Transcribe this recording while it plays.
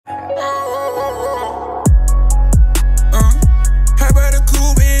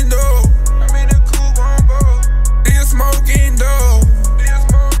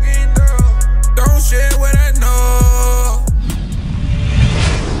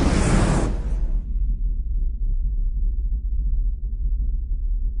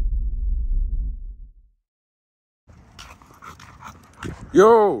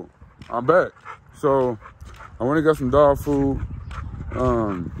Yo, I'm back. So I went and got some dog food.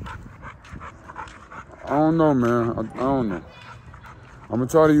 I don't know, man. I don't know. I'm gonna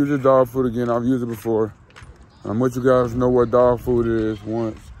try to use this dog food again. I've used it before. I'm let you guys know what dog food is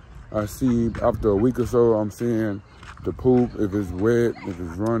once I see, after a week or so, I'm seeing the poop, if it's wet, if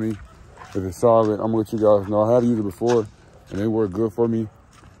it's runny, if it's solid. I'm gonna let you guys know. I have used it before and they worked good for me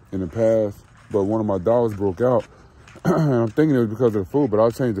in the past, but one of my dogs broke out. I'm thinking it was because of the food, but I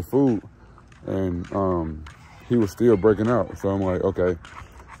changed the food and he was still breaking out. So I'm like, okay,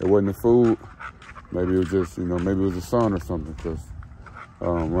 it wasn't the food. Maybe it was just, maybe it was the sun or something. Because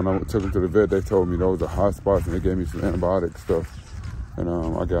when I took him to the vet, they told me those are hot spots and they gave me some antibiotic stuff. And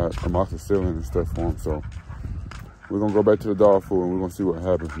I got amoxicillin and stuff for him. So we're going to go back to the dog food and we're going to see what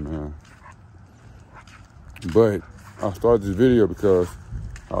happens, man. But I started this video because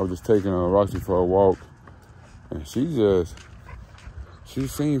I was just taking Roxy for a walk. And she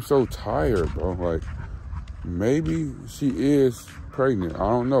seems so tired, bro. Like, maybe she is pregnant. I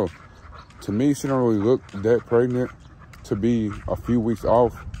don't know. To me, she don't really look that pregnant to be a few weeks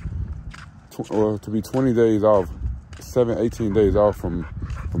off, or to be 20 days off, 18 days off from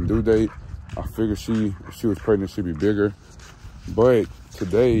due date. I figured if she was pregnant, she'd be bigger. But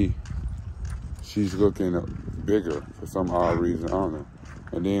today, she's looking bigger for some odd reason. I don't know.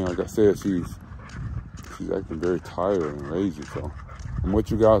 And then, like I said, she's acting very tired and lazy. So I'm gonna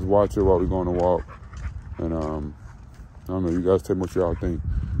let you guys watch her while we're going to walk. And I don't know, you guys tell me what y'all think.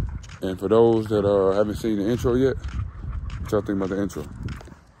 And for those that haven't seen the intro yet, what y'all think about the intro?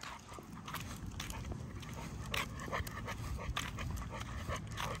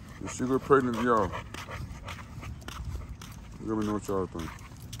 Is she look pregnant, y'all? Let me know what y'all think.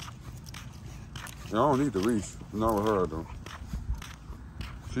 And I don't need the leash. Not with her, though.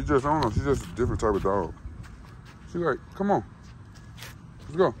 She just, I don't know, she's just a different type of dog. She's like, come on.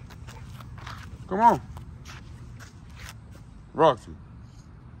 Let's go. Come on. Roxy.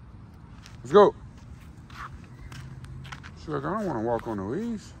 Let's go. She's like, I don't want to walk on the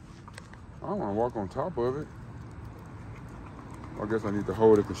leash. I don't want to walk on top of it. I guess I need to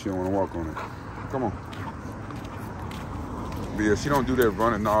hold it because she don't want to walk on it. Come on. But yeah, she don't do that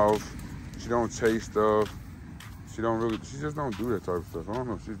running off. She don't chase stuff. She just don't do that type of stuff. I don't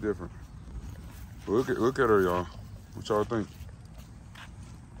know, she's different. But look at her, y'all. What y'all think?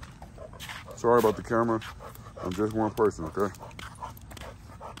 Sorry about the camera. I'm just one person, okay?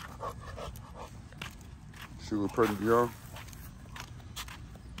 She was pregnant, y'all.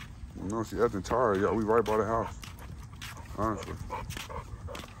 She acting tired, y'all. We right by the house. Honestly.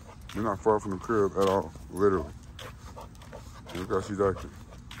 We're not far from the crib at all, literally. Look how she's acting.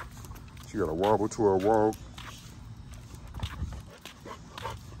 She got a wobble to her walk.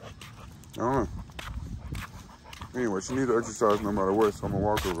 I don't know. Anyway, she needs to exercise no matter what, so I'm gonna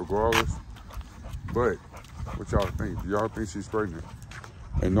walk her regardless. But what y'all think? Do y'all think she's pregnant?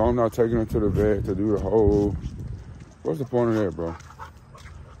 And no, I'm not taking her to the vet to do the whole. What's the point of that, bro?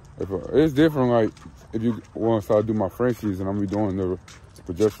 It's different, like once I do my Frenchies and I'm gonna be doing the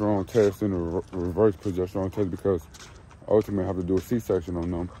progesterone test and the reverse progesterone test, because ultimately I have to do a C-section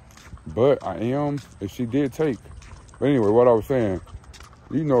on them. But I am, if she did take. But anyway, what I was saying,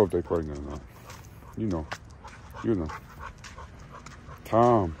 you know if they're pregnant or not. You know.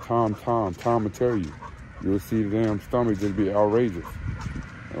 Time will tell you. You'll see the damn stomach just be outrageous.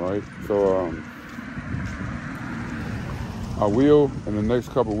 All right, so I will, in the next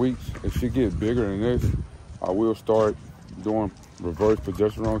couple of weeks, if she gets bigger than this, I will start doing reverse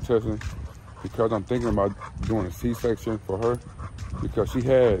progesterone testing, because I'm thinking about doing a C-section for her, because she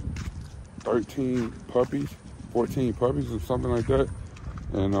had 13 puppies, 14 puppies or something like that.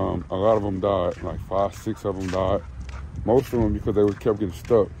 And a lot of them died, like 5, 6 of them died. Most of them because they kept getting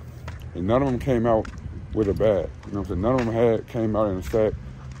stuck. And none of them came out with a bag. You know what I'm saying? None of them came out in a sack.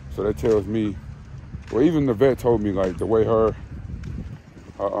 So that tells me, well, even the vet told me, like, the way her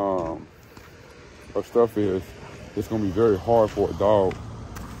stuff is, it's gonna be very hard for a dog.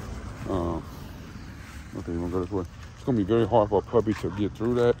 Okay, you wanna go this way? It's gonna be very hard for a puppy to get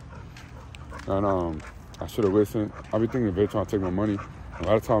through that. And I should have listened. I be thinking the vet trying to take my money. A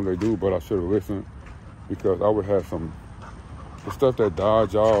lot of times they do, but I should have listened, because I would have the stuff that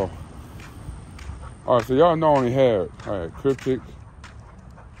died, y'all. All right, so y'all know I had Cryptic,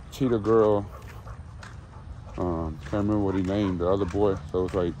 Cheetah Girl, can't remember what he named the other boy. So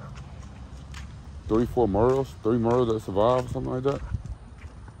it's like 3 Merles that survived, or something like that.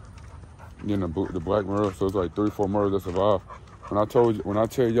 Then the black Merle, so it's like 3, 4 Merles that survived. When I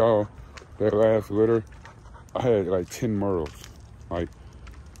tell y'all that last litter, I had like 10 Merles. Like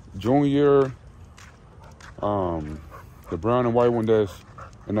Junior, the brown and white one that's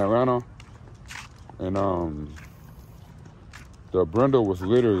in Atlanta. And the brindle was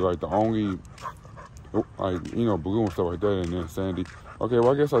literally like the only, like, you know, blue and stuff like that, and then sandy. Okay,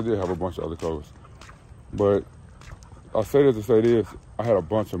 well, I guess I did have a bunch of other colors. But I say this to say this, I had a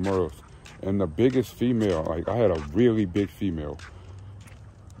bunch of Merles. And the biggest female, like, I had a really big female.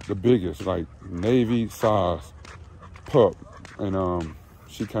 The biggest, like, navy size pup. And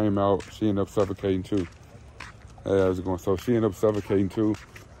she came out, she ended up suffocating too. So she ended up suffocating too.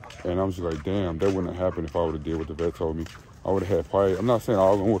 And I'm just like, damn, that wouldn't have happened if I would have did what the vet told me. I would have had probably, I'm not saying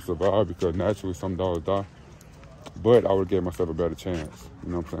all of them would survive because naturally some dogs die, but I would have gave myself a better chance.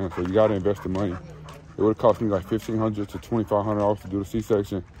 You know what I'm saying? So you got to invest the money. It would have cost me like $1,500 to $2,500 to do the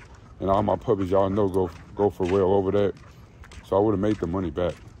C-section. And all my puppies, y'all know, go for well over that. So I would have made the money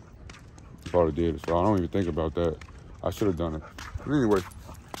back if I would have did it. So I don't even think about that. I should have done it. But anyway,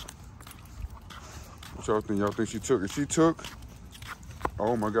 what y'all think? Y'all think she took it? She took,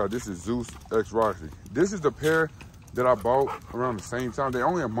 oh my God, this is Zeus X Roxy. This is the pair that I bought around the same time. They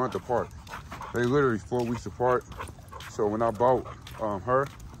only a month apart. They literally 4 weeks apart. So when I bought her,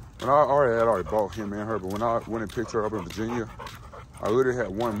 when I already bought him and her, but when I went and picked her up in Virginia, I literally had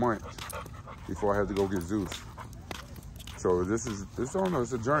 1 month before I had to go get Zeus. So this I don't know,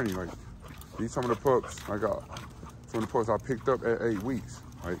 it's a journey. Like, these some of the pups, some of the pups I picked up at 8 weeks.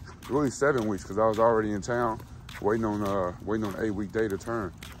 Like, really 7 weeks, because I was already in town waiting on the 8-week day to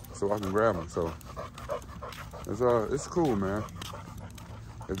turn so I can grab them. So it's cool, man.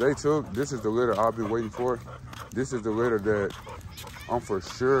 If they took, this is the litter I've been waiting for. This is the litter that I'm for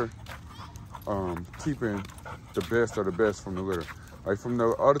sure keeping the best of the best from the litter. Like, from the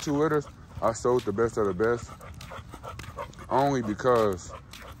other 2 litters, I sold the best of the best only because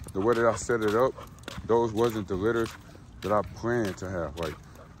the way that I set it up, those wasn't the litters that I planned to have. Like,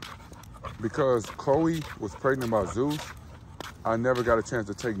 because Chloe was pregnant by Zeus, I never got a chance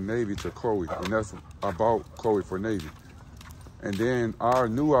to take Navy to Chloe, and I bought Chloe for Navy. And then I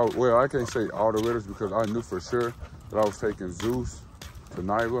knew well, I can't say all the litters because I knew for sure that I was taking Zeus to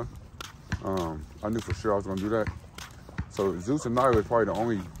Nyla. I knew for sure I was gonna do that. So Zeus and Nyla is probably the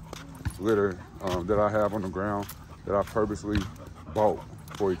only litter that I have on the ground that I purposely bought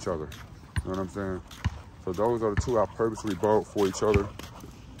for each other. You know what I'm saying? So those are the 2 I purposely bought for each other.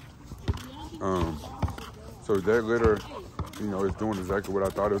 So that litter, you know, is doing exactly what I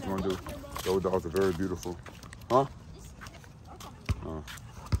thought it was gonna do. Those dogs are very beautiful. Huh?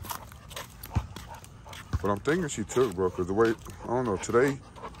 But I'm thinking she took, bro, because the way, I don't know, today,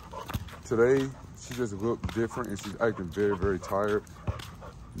 she just looked different and she's acting very, very tired.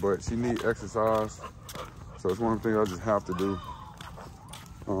 But she needs exercise. So it's one of the things I just have to do.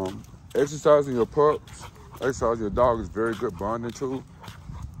 Exercising your pups, exercising your dog is very good bonding tool.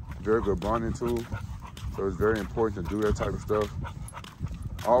 Very good bonding tool. So it's very important to do that type of stuff.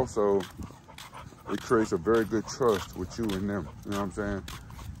 Also, it creates a very good trust with you and them. You know what I'm saying?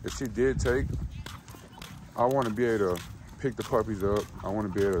 If she did take, I want to be able to pick the puppies up. I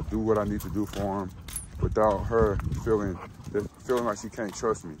want to be able to do what I need to do for them without her feeling like she can't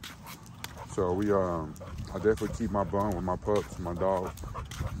trust me. So I definitely keep my bond with my pups, my dogs,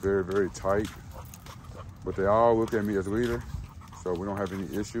 very, very tight. But they all look at me as leader, so we don't have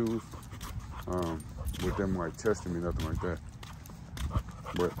any issues with them like testing me, nothing like that.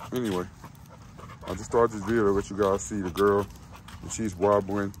 But anyway, I just started this video to let you guys see the girl, and she's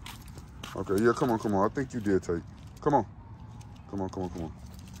wobbling. Okay, yeah, come on. I think you did take. Come on.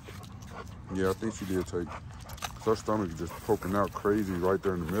 Yeah, I think she did take. Her stomach is just poking out crazy right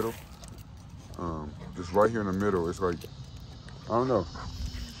there in the middle. Just right here in the middle. It's like, I don't know.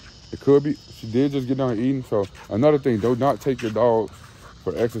 It could be, she did just get done eating. So another thing, do not take your dogs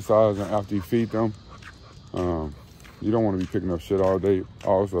for exercising after you feed them. You don't want to be picking up shit all day.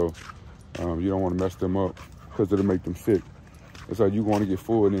 Also, you don't want to mess them up because it'll make them sick. It's like you want to get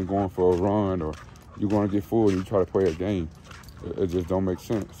full and then going for a run, or you want to get full and you try to play a game. It just don't make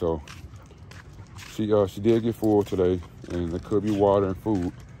sense. So she did get full today, and it could be water and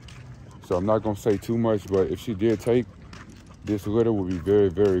food. So I'm not gonna say too much, but if she did take, this litter would be very,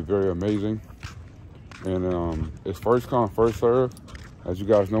 very, very amazing. And it's first come, first serve. As you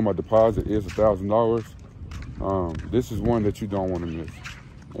guys know, my deposit is $1,000. This is one that you don't want to miss.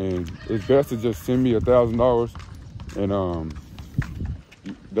 And it's best to just send me $1,000, and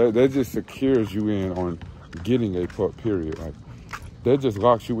that just secures you in on getting a pup, period. Like, that just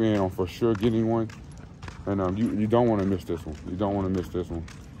locks you in on for sure getting one. And you don't want to miss this one. You don't want to miss this one.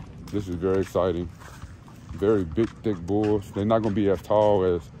 This is very exciting. Very big, thick bulls. They're not going to be as tall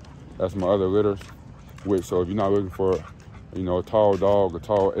as my other litters. So if you're not looking for, you know, a tall dog, a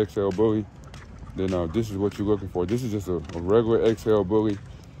tall XL bully, then this is what you're looking for. This is just a regular XL bully.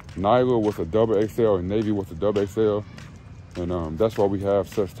 Nyla with a double XL and Navy with a double XL. And that's why we have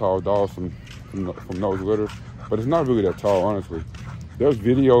such tall dogs from those litters. But it's not really that tall, honestly. There's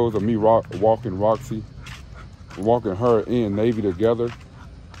videos of me walking Roxy, walking her and Navy together.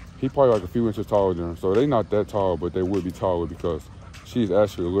 He probably like a few inches taller than her. So they're not that tall, but they would be taller because she's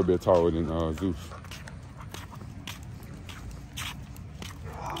actually a little bit taller than Zeus.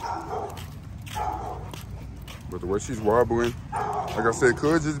 But the way she's wobbling, like I said, it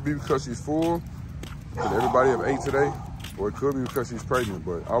could just be because she's full and everybody have ate today, or it could be because she's pregnant.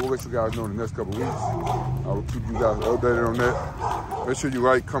 But I will let you guys know in the next couple weeks. I will keep you guys updated on that. Make sure you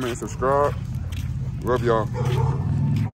like, comment, and subscribe. Love y'all.